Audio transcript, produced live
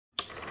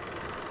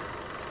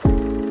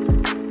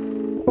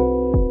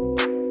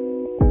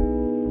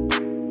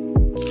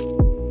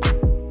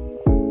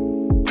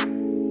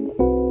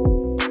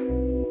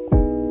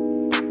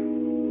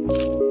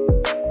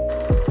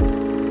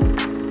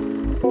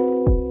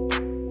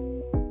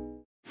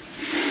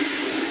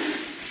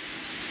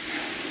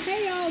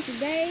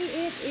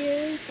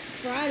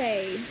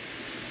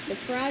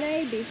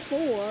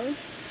before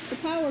the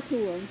power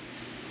tour.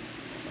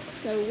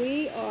 So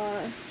we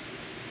are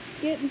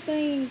getting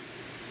things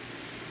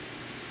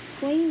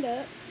cleaned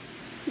up.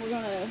 We're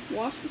gonna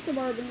wash the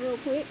Suburban real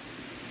quick.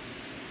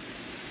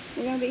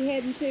 We're gonna be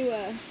heading to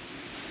a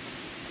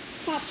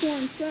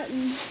Popcorn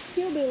Sutton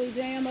Hillbilly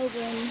Jam over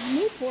in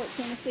Newport,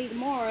 Tennessee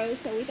tomorrow,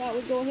 so we thought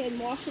we'd go ahead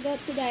and wash it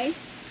up today.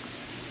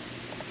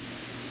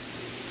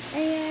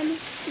 And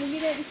we'll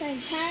get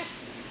everything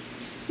packed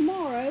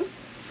tomorrow,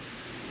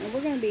 and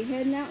we're going to be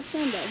heading out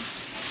Sunday.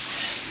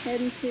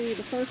 Heading to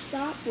the first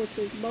stop, which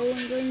is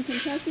Bowling Green,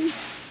 Kentucky.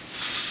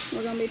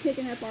 We're going to be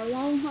picking up our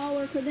long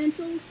hauler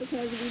credentials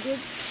because we did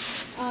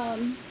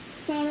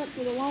sign up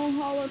for the long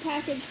hauler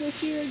package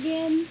this year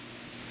again.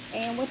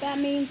 And what that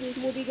means is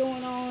we'll be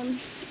going on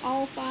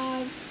all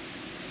 5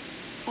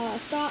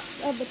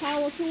 stops of the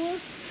power tour.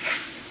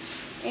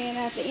 And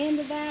at the end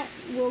of that,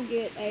 we'll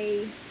get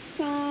a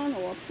sign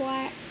or a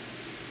plaque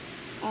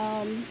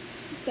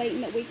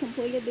stating that we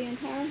completed the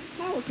entire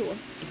power tour.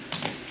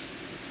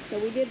 So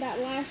we did that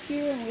last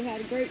year and we had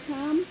a great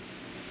time.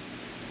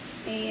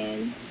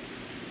 And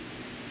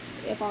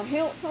if our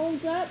health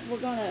holds up, we're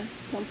going to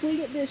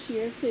complete it this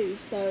year too.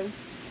 So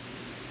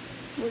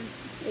we're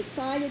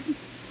excited.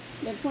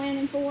 Been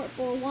planning for it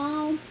for a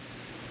while.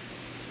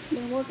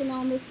 Been working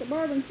on this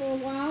Suburban for a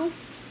while.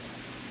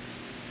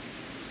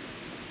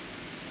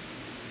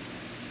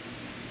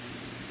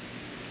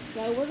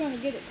 So we're going to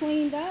get it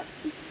cleaned up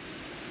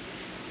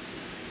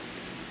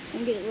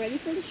and get it ready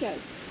for the show.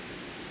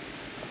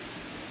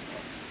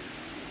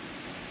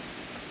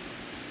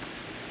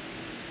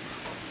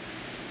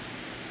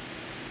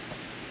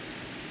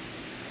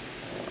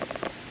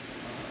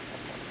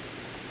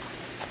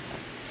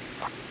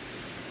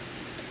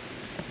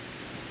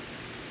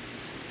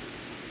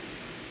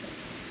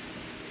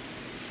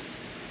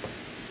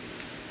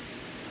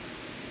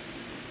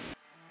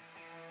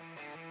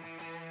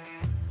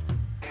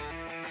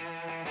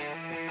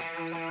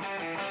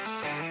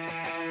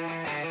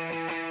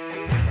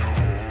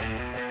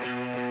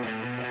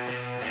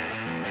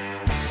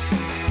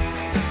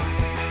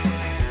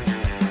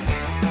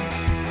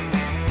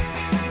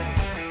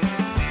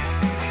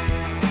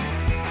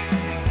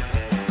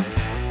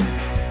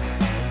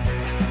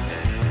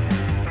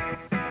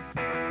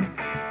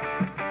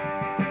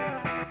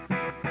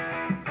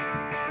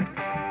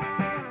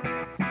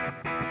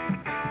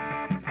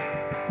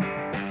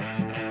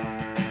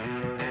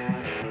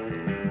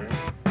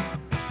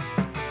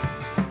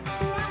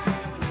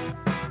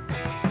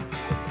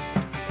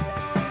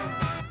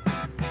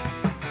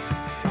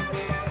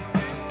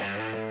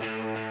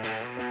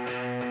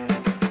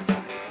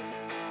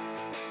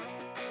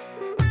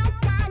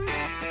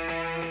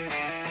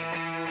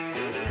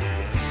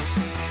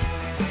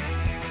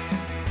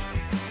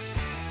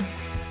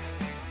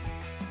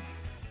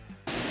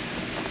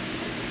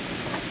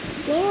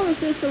 The floor is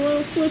just a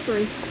little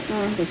slippery,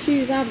 the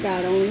shoes I've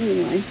got on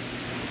anyway.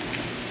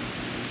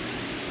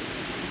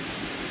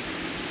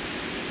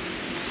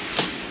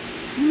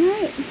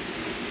 Alright.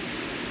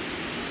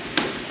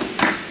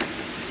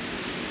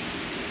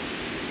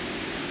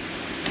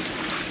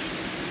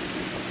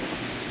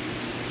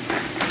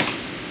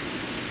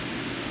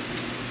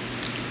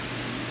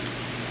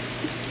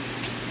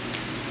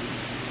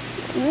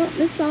 Well,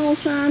 it's all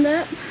shined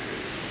up.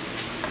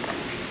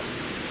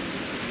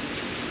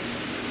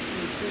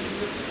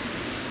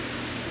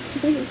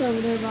 I think it's over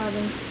there by the,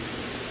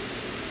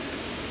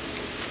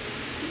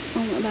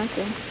 on the back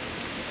there.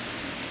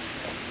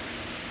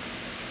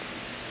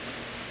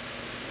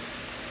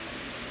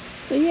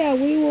 So yeah,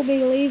 we will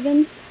be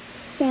leaving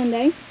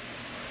Sunday.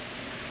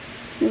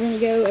 We're going to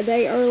go a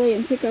day early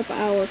and pick up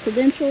our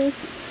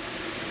credentials,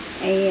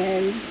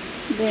 and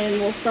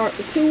then we'll start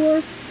the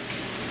tour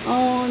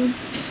on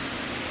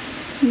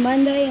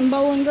Monday in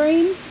Bowling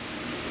Green.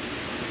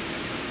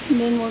 And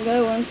then we're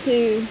going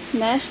to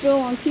Nashville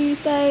on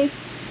Tuesday,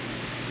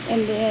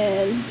 and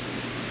then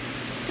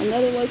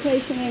another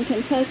location in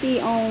Kentucky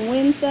on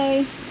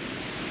Wednesday,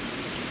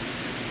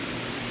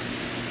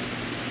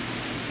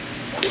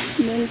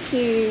 and then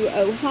to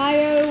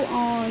Ohio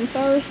on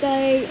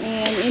Thursday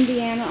and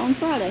Indiana on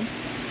Friday.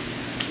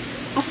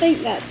 I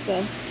think that's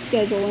the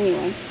schedule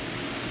anyway.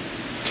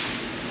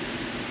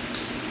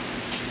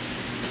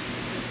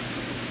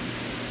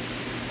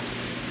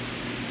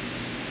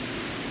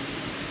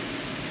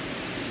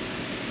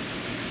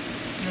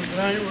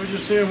 Tonight we'll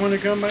just see them when they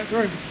come back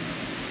through.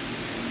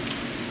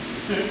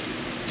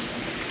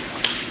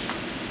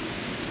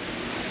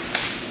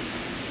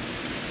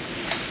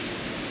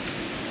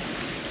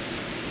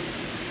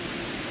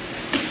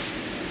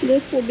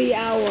 This will be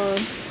our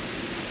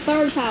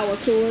 3rd power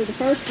tour. The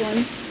first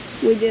one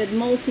we did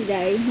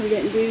multi-day. We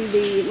didn't do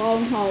the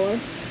long hauler.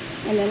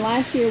 And then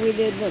last year we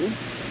did the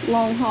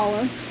long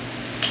hauler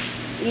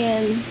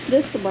in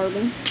this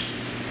Suburban.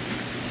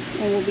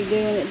 And we'll be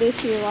doing it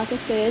this year, like I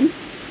said.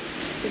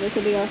 So this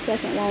will be our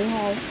 2nd long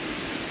haul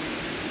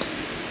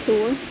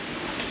tour.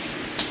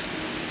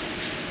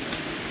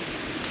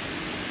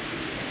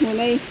 We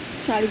may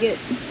try to get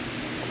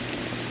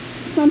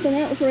something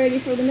else ready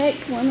for the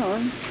next one, or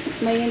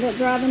may end up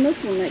driving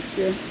this one next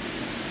year.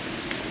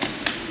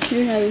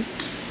 Who knows?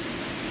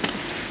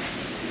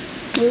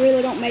 We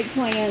really don't make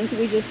plans.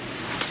 We just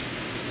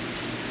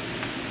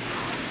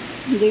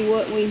do do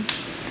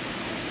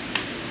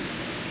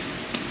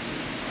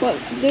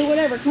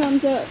whatever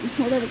comes up,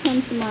 whatever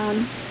comes to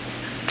mind.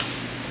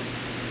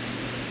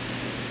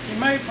 You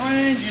make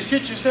plans, you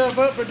set yourself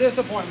up for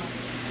disappointments.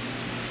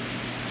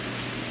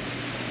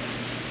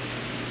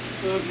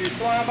 So if you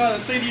fly by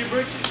the seat of your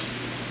britches,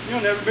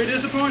 you'll never be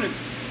disappointed.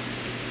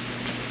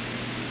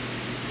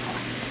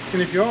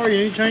 And if you are,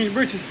 you need to change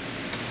britches.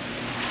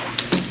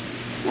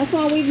 That's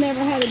why we've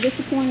never had a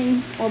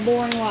disappointing or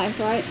boring life,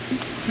 right?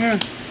 Yeah.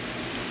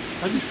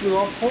 I just flew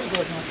off the porch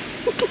last night.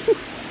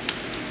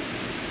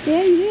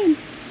 Yeah, you did.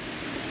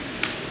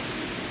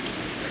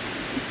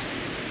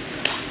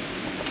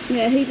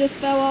 Yeah, he just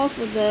fell off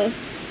of the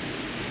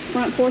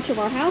front porch of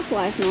our house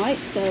last night,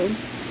 so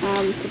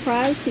I'm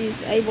surprised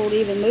he's able to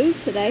even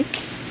move today.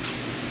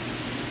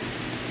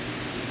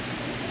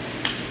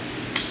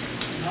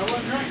 I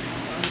wasn't drinking.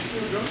 I was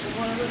still drunk from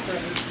one of those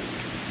crackers.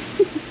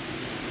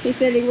 He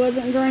said he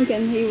wasn't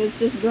drinking, he was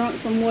just drunk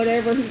from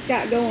whatever he's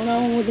got going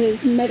on with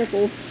his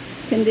medical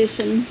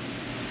condition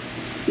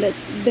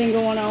that's been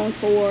going on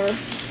for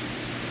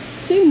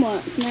 2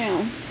 months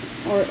now,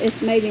 or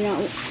if maybe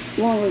not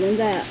longer than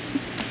that.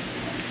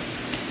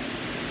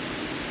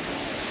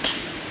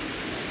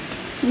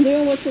 And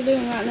doing what you're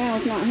doing right now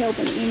is not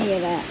helping any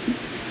of that.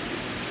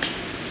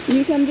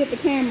 You come get the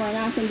camera and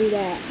I can do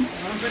that.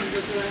 I'm going to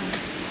go sit down.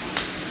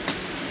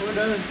 We're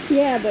done.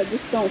 Yeah, but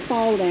just don't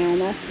fall down.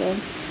 That's the...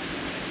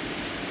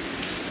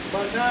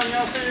 By the time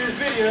y'all see this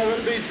video,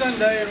 it'll be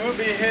Sunday and we'll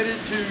be headed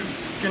to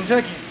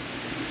Kentucky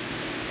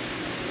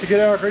to get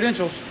our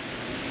credentials.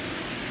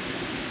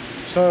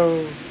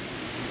 So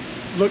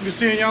look to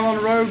seeing y'all on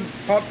the road.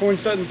 Popcorn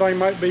setting thing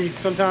might be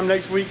sometime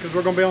next week because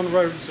we're going to be on the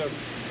road. So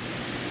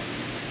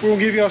we won't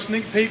give y'all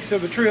sneak peeks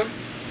of the trip,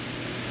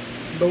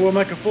 but we'll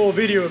make a full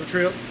video of the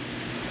trip.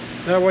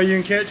 That way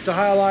you can catch the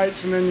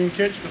highlights and then you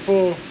can catch the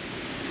full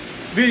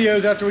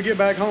videos after we get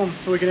back home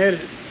so we can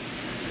edit it.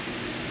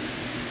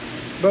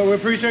 But we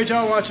appreciate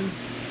y'all watching.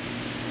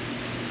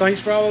 Thanks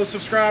for all the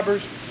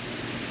subscribers.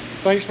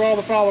 Thanks for all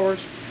the followers.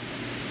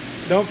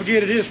 Don't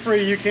forget, it is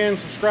free. You can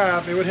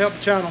subscribe. It would help the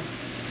channel.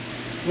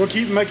 We'll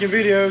keep making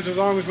videos as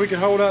long as we can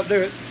hold out to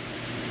do it.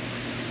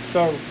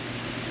 So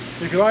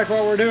if you like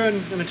what we're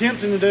doing and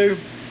attempting to do,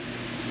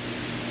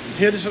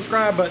 hit the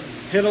subscribe button,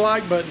 hit a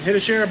like button, hit a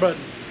share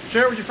button.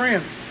 Share it with your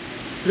friends.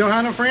 If you don't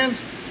have no friends,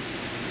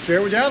 share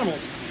it with your animals.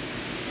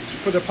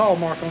 Just put their paw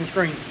mark on the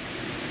screen.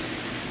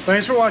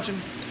 Thanks for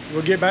watching.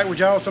 We'll get back with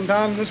y'all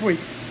sometime this week.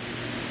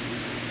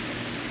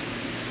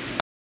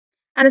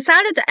 I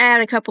decided to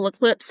add a couple of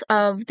clips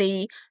of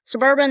the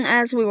Suburban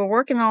as we were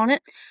working on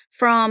it,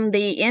 from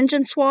the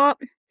engine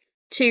swap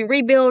to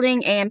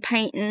rebuilding and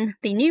painting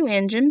the new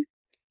engine,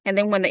 and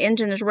then when the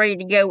engine is ready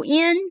to go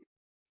in,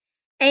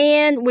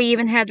 and we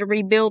even had to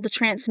rebuild the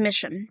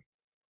transmission.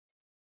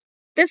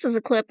 This is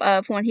a clip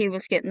of when he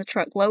was getting the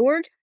truck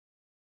lowered,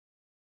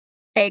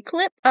 a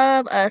clip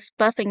of us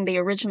buffing the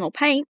original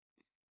paint.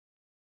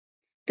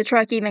 The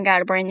truck even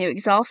got a brand new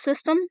exhaust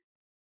system.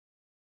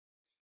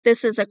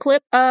 This is a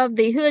clip of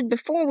the hood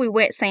before we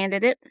wet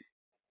sanded it,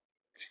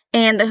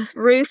 and the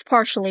roof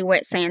partially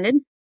wet sanded.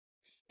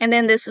 And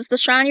then this is the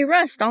shiny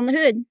rust on the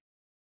hood.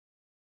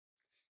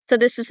 So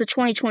this is the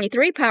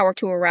 2023 Power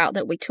Tour route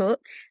that we took.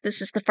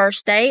 This is the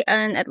first day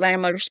in Atlanta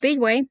Motor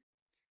Speedway.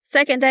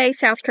 Second day,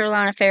 South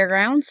Carolina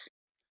Fairgrounds.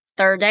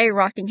 Third day,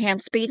 Rockingham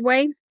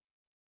Speedway.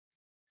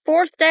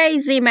 Fourth day,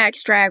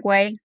 ZMAX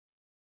Dragway.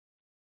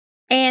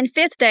 And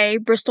fifth day,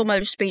 Bristol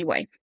Motor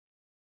Speedway.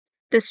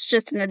 This is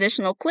just an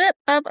additional clip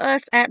of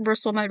us at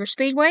Bristol Motor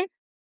Speedway.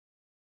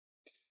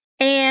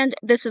 And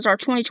this is our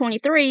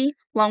 2023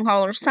 Long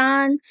Hauler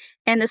sign.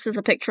 And this is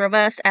a picture of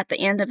us at the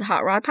end of the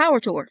Hot Rod Power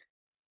Tour.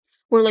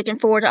 We're looking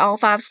forward to all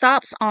 5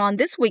 stops on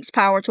this week's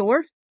Power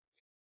Tour.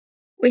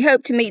 We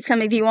hope to meet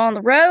some of you on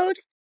the road.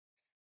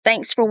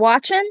 Thanks for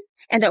watching.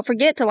 And don't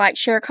forget to like,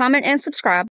 share, comment, and subscribe.